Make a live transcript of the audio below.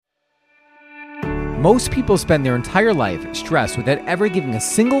Most people spend their entire life stressed without ever giving a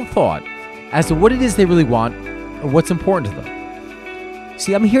single thought as to what it is they really want or what's important to them.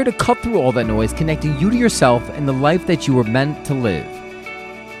 See, I'm here to cut through all that noise, connecting you to yourself and the life that you were meant to live.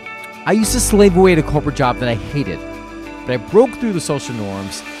 I used to slave away at a corporate job that I hated, but I broke through the social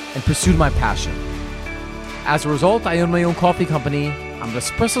norms and pursued my passion. As a result, I own my own coffee company, I'm an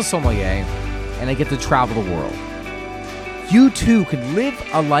espresso sommelier, and I get to travel the world. You too can live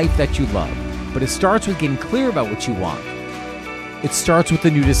a life that you love, but it starts with getting clear about what you want. It starts with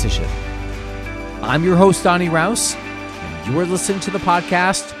a new decision. I'm your host, Donnie Rouse, and you're listening to the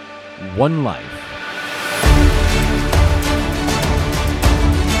podcast, One Life.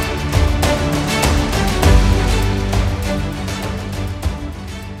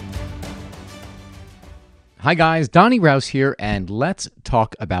 Hi guys, Donnie Rouse here, and let's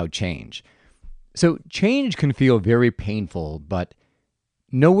talk about change. So change can feel very painful, but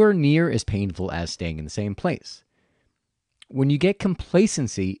nowhere near as painful as staying in the same place. When you get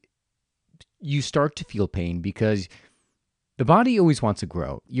complacency, you start to feel pain because the body always wants to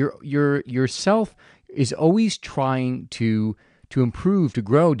grow. Yourself is always trying to improve, to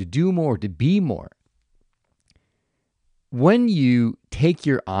grow, to do more, to be more. When you take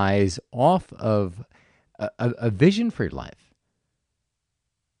your eyes off of a vision for your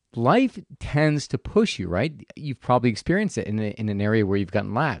life tends to push you, right? You've probably experienced it in an area where you've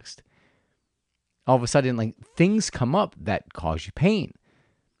gotten laxed. All of a sudden, things come up that cause you pain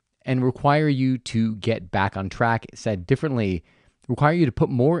and require you to get back on track. Said differently, require you to put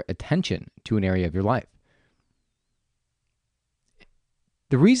more attention to an area of your life.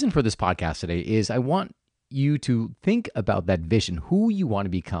 The reason for this podcast today is I want you to think about that vision, who you want to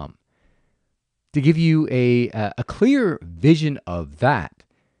become, to give you a clear vision of that.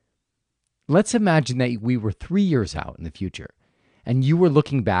 Let's imagine that we were 3 years out in the future and you were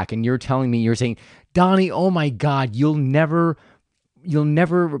looking back and you're telling me, you're saying, Donnie, oh my God, you'll never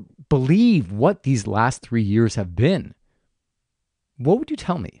believe what these last 3 years have been. What would you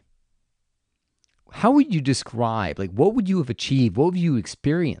tell me? How would you describe, what would you have achieved? What have you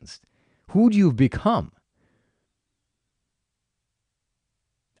experienced? Who would you have become?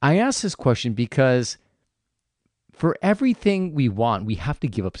 I ask this question because for everything we want, we have to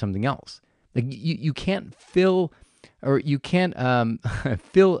give up something else. You can't fill, or you can't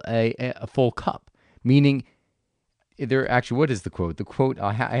fill a full cup. Meaning, what is the quote? The quote,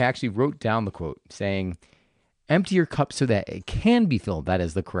 I actually wrote down the quote saying, empty your cup so that it can be filled. That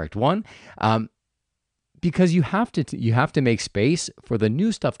is the correct one. Because you have to make space for the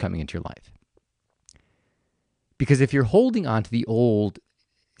new stuff coming into your life. Because if you're holding on to the old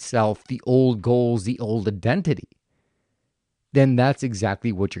self, the old goals, the old identity, then that's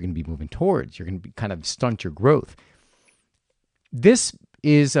exactly what you're going to be moving towards. You're going to kind of stunt your growth. This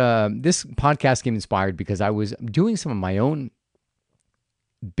podcast came inspired because I was doing some of my own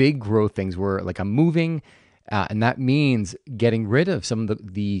big growth things where I'm moving, and that means getting rid of some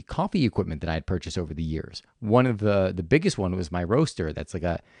of the coffee equipment that I had purchased over the years. One of the biggest one was my roaster. That's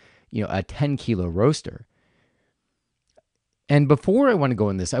a 10 kilo roaster. And before I want to go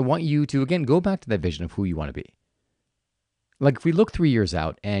in this, I want you to, again, go back to that vision of who you want to be. If we look 3 years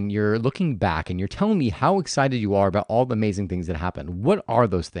out and you're looking back and you're telling me how excited you are about all the amazing things that happened, what are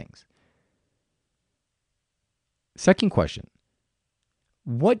those things? Second question,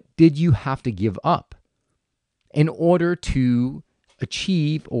 what did you have to give up in order to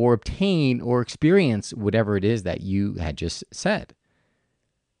achieve or obtain or experience whatever it is that you had just said?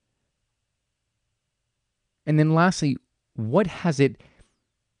 And then lastly, what has it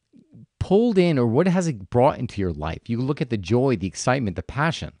pulled in, or what has it brought into your life? You look at the joy, the excitement, the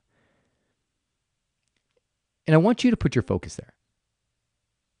passion. And I want you to put your focus there.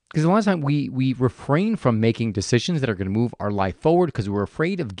 Because a lot of time we refrain from making decisions that are going to move our life forward because we're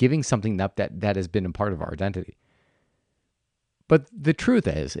afraid of giving something up that has been a part of our identity. But the truth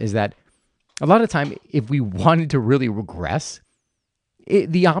is that a lot of time, if we wanted to really regress,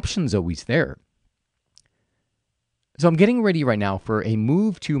 the option's always there. So I'm getting ready right now for a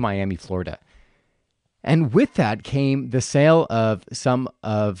move to Miami, Florida. And with that came the sale of some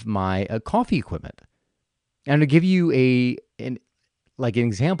of my coffee equipment. And to give you an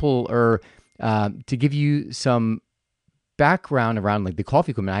example, or to give you some background around the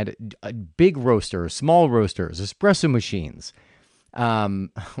coffee equipment, I had a big roaster, small roasters, espresso machines.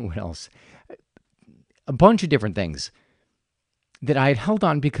 What else? A bunch of different things that I had held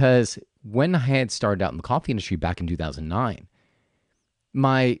on because when I had started out in the coffee industry back in 2009,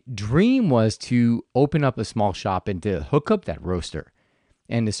 my dream was to open up a small shop and to hook up that roaster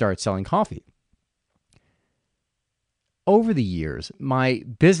and to start selling coffee. over the years, my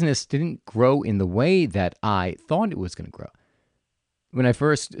business didn't grow in the way that I thought it was going to grow. When I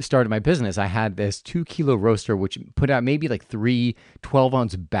first started my business, I had this 2 kilo roaster, which put out maybe like 3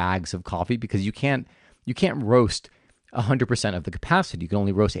 12-ounce bags of coffee, because you can't roast 100% of the capacity. You can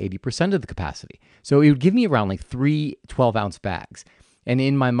only roast 80% of the capacity. So it would give me around like 3 12-ounce bags. And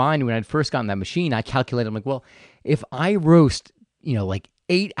in my mind, when I'd first gotten that machine, I calculated, I'm like, well, if I roast, like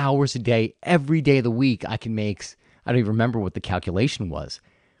 8 hours a day, every day of the week, I can make, I don't even remember what the calculation was.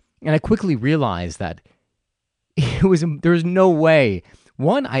 And I quickly realized that there was no way.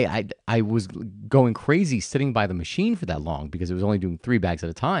 One, I was going crazy sitting by the machine for that long, because it was only doing 3 bags at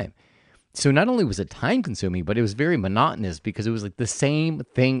a time. So not only was it time consuming, but it was very monotonous, because it was like the same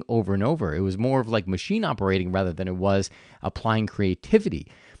thing over and over. It was more of like machine operating rather than it was applying creativity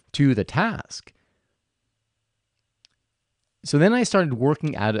to the task. So then I started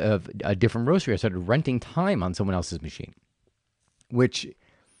working out of a different roastery. I started renting time on someone else's machine, which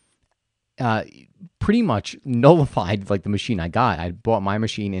pretty much nullified like the machine I got. I bought my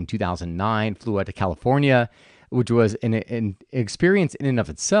machine in 2009, flew out to California, which was an experience in and of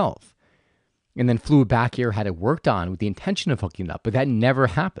itself. And then flew back here, had it worked on with the intention of hooking it up, but that never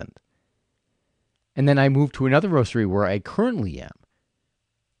happened. And then I moved to another roastery where I currently am,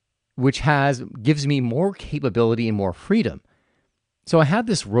 which gives me more capability and more freedom. So I had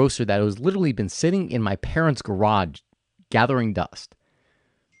this roaster that has literally been sitting in my parents' garage gathering dust.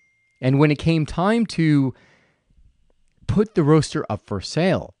 And when it came time to put the roaster up for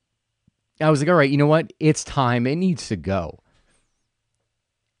sale, I was like, all right, you know what? It's time. It needs to go.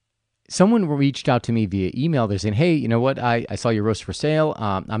 Someone reached out to me via email. They're saying, hey, you know what? I saw your roaster for sale.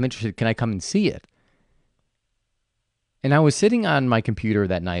 I'm interested. Can I come and see it? And I was sitting on my computer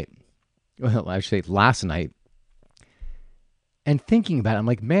that night, well, I should say last night, and thinking about it. I'm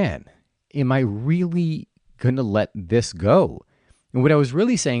like, man, am I really going to let this go? And what I was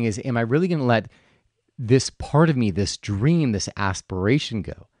really saying is, am I really going to let this part of me, this dream, this aspiration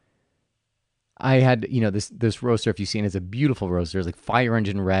go? I had, this roaster, if you've seen it, it's a beautiful roaster. It's like fire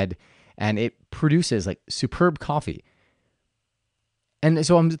engine red, and it produces like superb coffee. And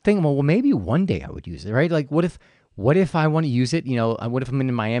so I'm thinking, well, maybe one day I would use it, right? Like, what if I want to use it? What if I'm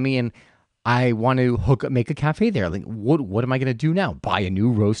in Miami and I want to make a cafe there? Like, what am I going to do now? Buy a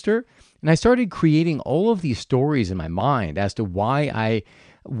new roaster? And I started creating all of these stories in my mind as to why I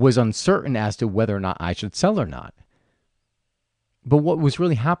was uncertain as to whether or not I should sell or not. But what was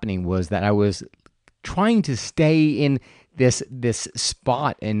really happening was that I was trying to stay in this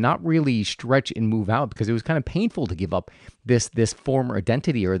spot and not really stretch and move out, because it was kind of painful to give up this former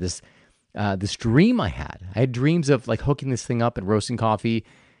identity, or this dream I had. I had dreams of like hooking this thing up and roasting coffee,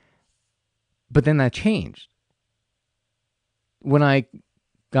 but then that changed when I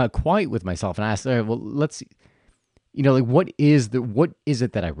got quiet with myself and I asked, all right, well, let's see, what is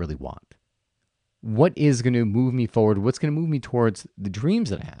it that I really want? What is going to move me forward? What's going to move me towards the dreams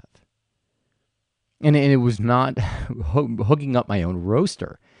that I have? And it was not hooking up my own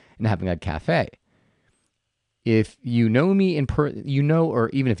roaster and having a cafe. If you know me or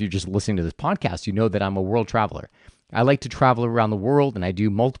even if you're just listening to this podcast, you know that I'm a world traveler. I like to travel around the world, and I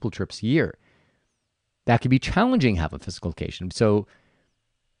do multiple trips a year. That can be challenging, have a physical location. So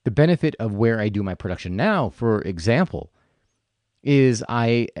the benefit of where I do my production now, for example, is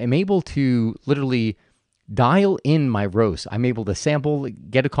I am able to literally dial in my roast. I'm able to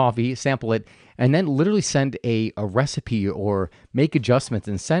get a coffee, sample it, and then literally send a recipe or make adjustments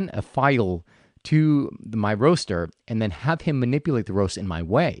and send a file to my roaster, and then have him manipulate the roast in my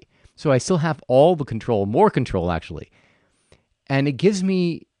way. So I still have all the control, more control actually. And it gives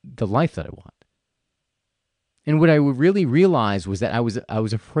me the life that I want. And what I really realized was that I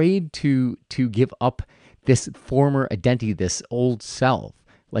was afraid to give up this former identity, this old self,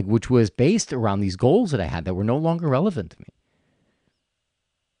 like which was based around these goals that I had that were no longer relevant to me.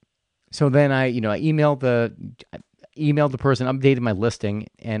 So then I emailed the person, updated my listing,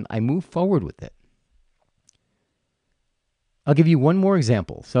 and I moved forward with it. I'll give you one more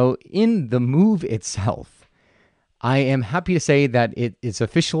example. So in the move itself, I am happy to say that it's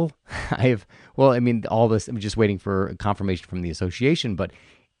official. All this, I'm just waiting for confirmation from the association, but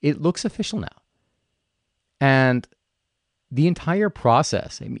it looks official now. And the entire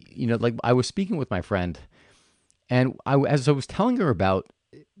process, like I was speaking with my friend, and as I was telling her about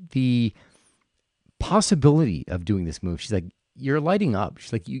the possibility of doing this move, she's like, you're lighting up.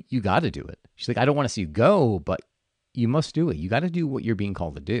 She's like, you got to do it. She's like, I don't want to see you go, but you must do it. You got to do what you're being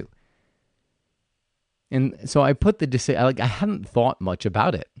called to do. And so I put I hadn't thought much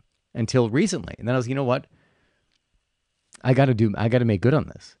about it until recently. And then I was, you know what? I got to make good on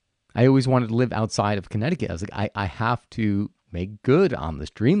this. I always wanted to live outside of Connecticut. I was like, I have to make good on this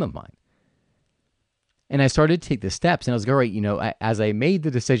dream of mine. And I started to take the steps, and I was like, all right, as I made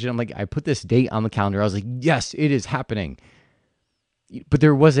the decision, I'm like, I put this date on the calendar. I was like, yes, it is happening. But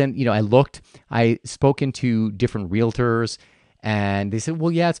there wasn't, I spoke into different realtors, and they said,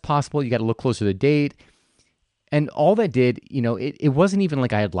 well, yeah, it's possible. You got to look closer to the date. And all that did, it wasn't even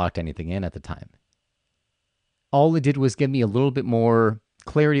like I had locked anything in at the time. All it did was give me a little bit more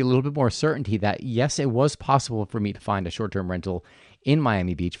clarity, a little bit more certainty that, yes, it was possible for me to find a short-term rental in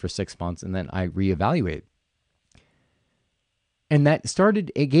Miami Beach for 6 months, and then I reevaluated. And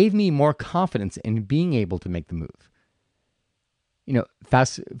it gave me more confidence in being able to make the move.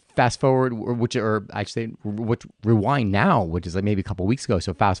 Fast forward, which rewind now, which is like maybe a couple of weeks ago.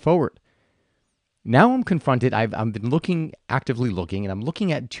 So fast forward. Now I'm confronted. I've been actively looking, and I'm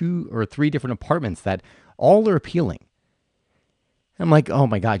looking at 2 or 3 different apartments that all are appealing. I'm like, oh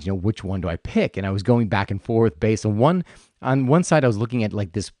my God, which one do I pick? And I was going back and forth based on one side, I was looking at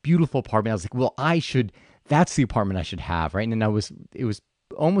like this beautiful apartment. I was like, well, that's the apartment I should have, right? And it was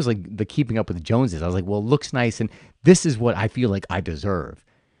almost like the keeping up with the Joneses. I was like, well, it looks nice, and this is what I feel like I deserve.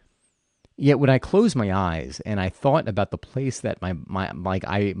 Yet when I closed my eyes and I thought about the place that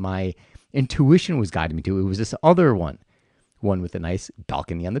my intuition was guiding me to, it was this other one with a nice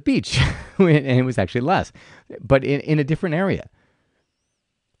balcony on the beach, and it was actually less, but in a different area.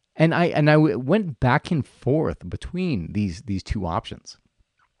 And I went back and forth between these 2 options.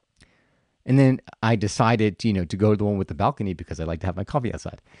 And then I decided to go to the one with the balcony because I like to have my coffee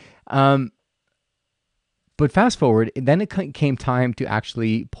outside. But fast forward, then it came time to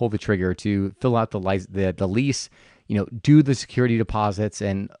actually pull the trigger to fill out the lease, do the security deposits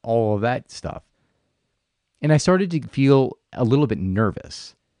and all of that stuff. And I started to feel a little bit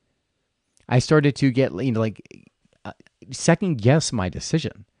nervous. I started to get second guess my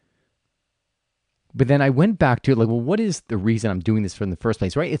decision. But then I went back to what is the reason I'm doing this in the first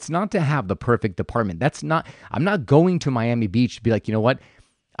place, right? It's not to have the perfect apartment. I'm not going to Miami Beach to be like, you know what?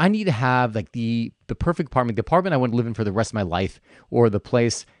 I need to have the perfect apartment, the apartment I want to live in for the rest of my life, or the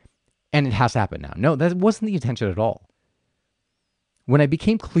place, and it has to happen now. No, that wasn't the intention at all. When I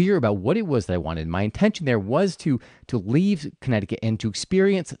became clear about what it was that I wanted, my intention there was to leave Connecticut and to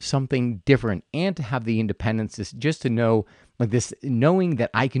experience something different and to have the independence, just to know, knowing that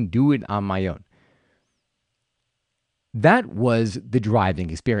I can do it on my own. That was the driving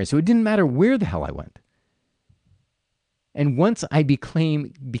experience. So it didn't matter where the hell I went. And once I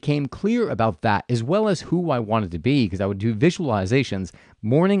became clear about that, as well as who I wanted to be, because I would do visualizations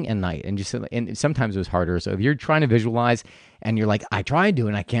morning and night, and sometimes it was harder. So if you're trying to visualize and you're like, I tried to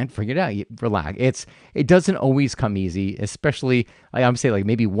and I can't figure it out, relax. It doesn't always come easy, especially I'm saying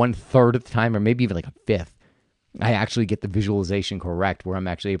maybe 1/3 of the time, or maybe even a fifth. I actually get the visualization correct, where I'm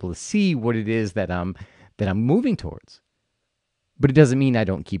actually able to see what it is that I'm moving towards. But it doesn't mean I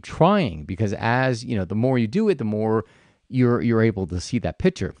don't keep trying, because as the more you do it, the more you're able to see that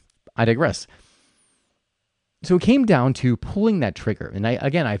picture. I digress. So it came down to pulling that trigger. And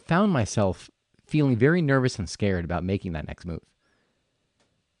I found myself feeling very nervous and scared about making that next move.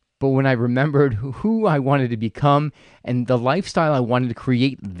 But when I remembered who I wanted to become and the lifestyle I wanted to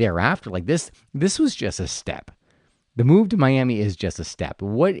create thereafter, this was just a step. The move to Miami is just a step.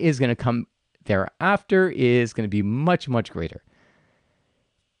 What is going to come thereafter is going to be much, much greater.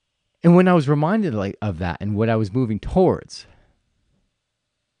 And when I was reminded of that and what I was moving towards,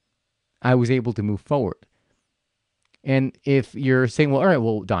 I was able to move forward. And if you're saying, well, all right,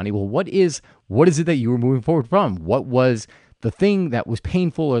 well, Donnie, what is it that you were moving forward from? What was the thing that was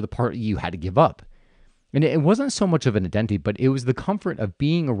painful, or the part you had to give up? And it wasn't so much of an identity, but it was the comfort of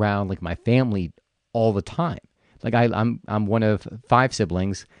being around my family all the time. I'm one of 5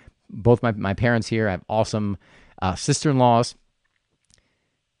 siblings, both my parents here. I have awesome sister-in-laws.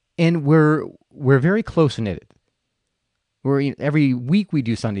 And we're very close knitted. Every week we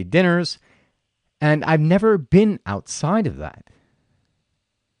do Sunday dinners, and I've never been outside of that.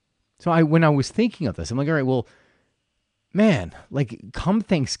 So when I was thinking of this, I'm like, all right, well, man, come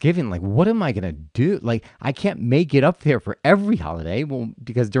Thanksgiving, what am I gonna do? I can't make it up there for every holiday. Well,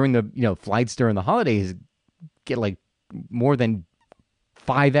 because during the flights during the holidays get more than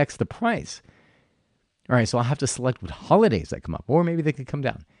 5x the price. All right, so I'll have to select what holidays that come up, or maybe they could come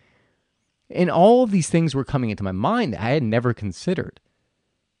down. And all of these things were coming into my mind that I had never considered.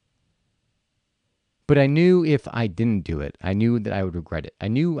 But I knew if I didn't do it, I knew that I would regret it. I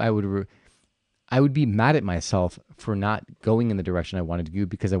knew I would be mad at myself for not going in the direction I wanted to go,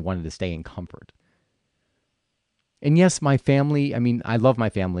 because I wanted to stay in comfort. And yes, my family, I love my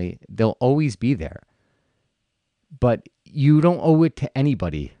family. They'll always be there. But you don't owe it to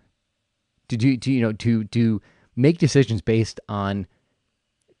anybody to make decisions based on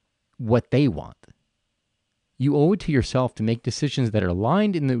what they want. You owe it to yourself to make decisions that are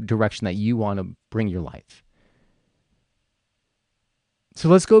aligned in the direction that you want to bring your life. So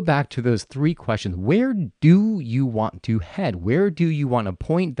let's go back to those 3 questions. Where do you want to head? Where do you want to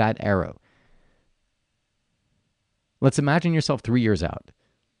point that arrow? Let's imagine yourself 3 years out.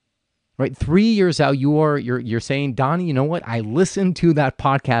 Right? 3 years out, you're saying, Donnie, you know what? I listened to that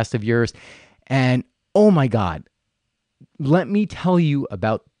podcast of yours, and oh my God, let me tell you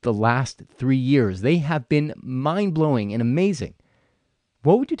about the last 3 years. They have been mind-blowing and amazing.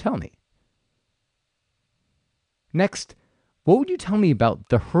 What would you tell me? Next, what would you tell me about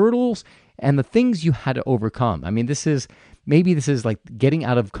the hurdles and the things you had to overcome? I mean, maybe this is like getting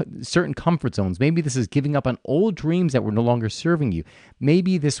out of certain comfort zones. Maybe this is giving up on old dreams that were no longer serving you.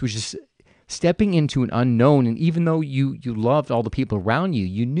 Maybe this was just stepping into an unknown. And even though you loved all the people around you,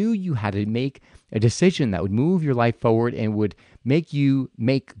 you knew you had to make a decision that would move your life forward and would make you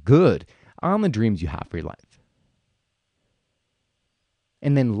make good on the dreams you have for your life.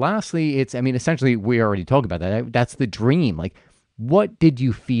 And then lastly, essentially we already talked about that. That's the dream. Like, what did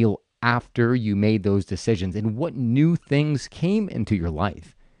you feel after you made those decisions, and what new things came into your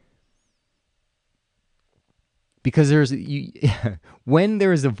life? Because when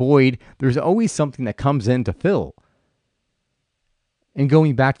there is a void, there's always something that comes in to fill. And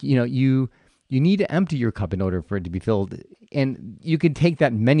going back, you need to empty your cup in order for it to be filled. And you can take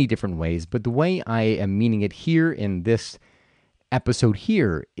that many different ways, but the way I am meaning it here in this episode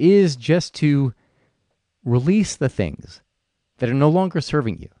here is just to release the things that are no longer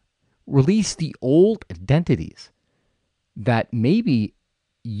serving you. Release the old identities that maybe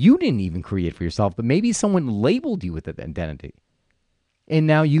you didn't even create for yourself, but maybe someone labeled you with that identity. And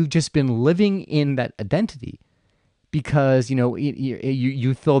now you've just been living in that identity because,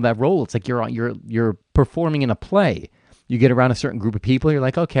 you fill that role. It's like you're performing in a play. You get around a certain group of people, you're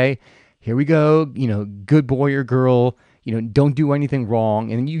like, okay, here we go, good boy or girl, don't do anything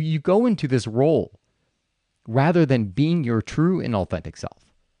wrong. And you go into this role rather than being your true and authentic self.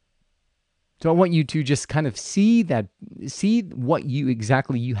 So I want you to just kind of see what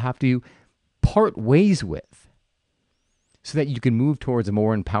you have to part ways with so that you can move towards a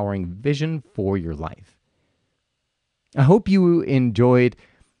more empowering vision for your life. I hope you enjoyed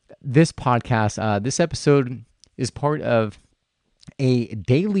this podcast. This episode is part of a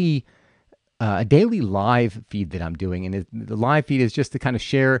daily live feed that I'm doing. And the live feed is just to kind of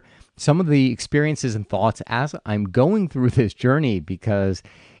share some of the experiences and thoughts as I'm going through this journey, because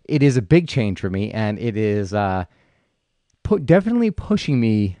it is a big change for me, and it is definitely pushing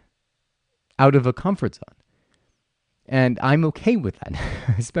me out of a comfort zone. And I'm okay with that,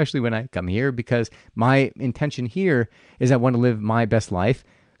 especially when I come here, because my intention here is I want to live my best life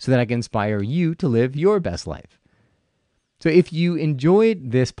so that I can inspire you to live your best life. So if you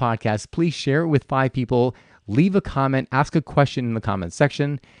enjoyed this podcast, please share it with 5 people, leave a comment, ask a question in the comment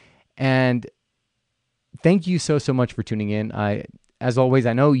section, and thank you so much for tuning in. As always,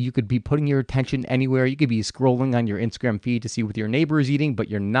 I know you could be putting your attention anywhere. You could be scrolling on your Instagram feed to see what your neighbor is eating, but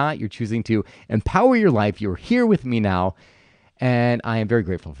you're not. You're choosing to empower your life. You're here with me now, and I am very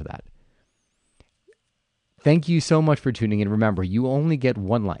grateful for that. Thank you so much for tuning in. Remember, you only get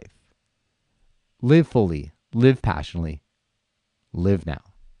one life. Live fully, live passionately, live now.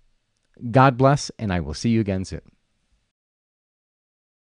 God bless, and I will see you again soon.